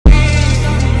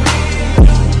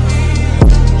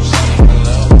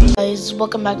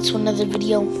welcome back to another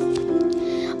video.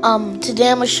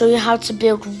 Today I'm gonna show you how to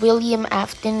build William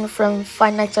Afton from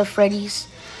Five Nights at Freddy's.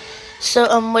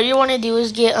 So what you want to do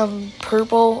is get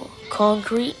purple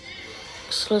concrete.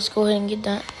 So let's go ahead and get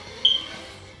that.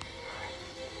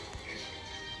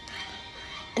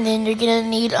 And then you're gonna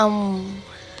need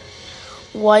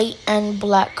white and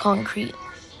black concrete.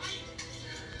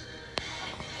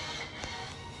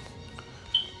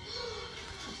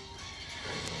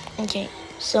 Okay,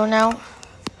 so now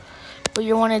what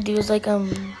you want to do is like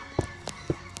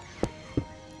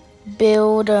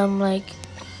build like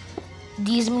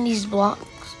these many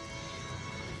blocks,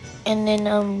 and then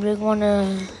we're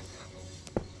gonna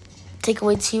take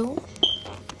away 2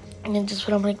 and then just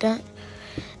put them like that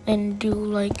and do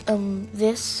like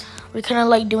this. We're kind of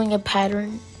like doing a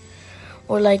pattern,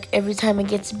 or like every time it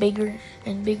gets bigger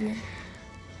and bigger.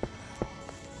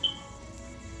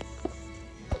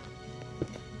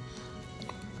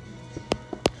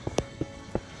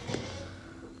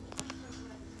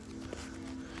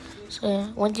 So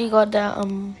yeah, once you got that,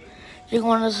 you're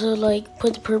going to like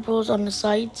put the purples on the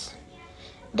sides.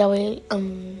 That way,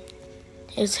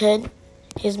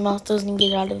 his mouth doesn't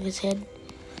get out of his head.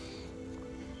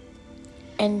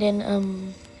 And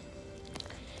then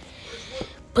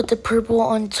put the purple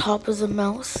on top of the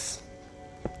mouth,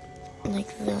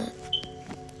 like that.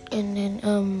 And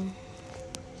then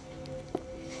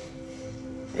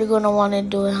you're gonna want to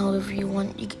do it however you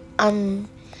want.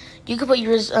 You can put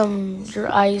yours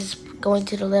your eyes going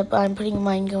to the left, but I'm putting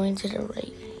mine going to the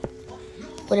right.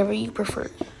 Whatever you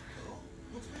prefer.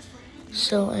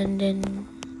 So, and then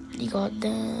you got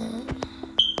that.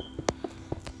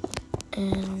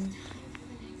 And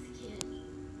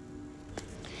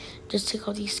just take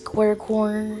out these square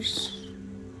corners.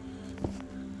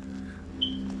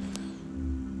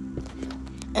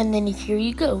 And then here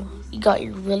you go. You got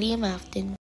your William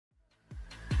Afton.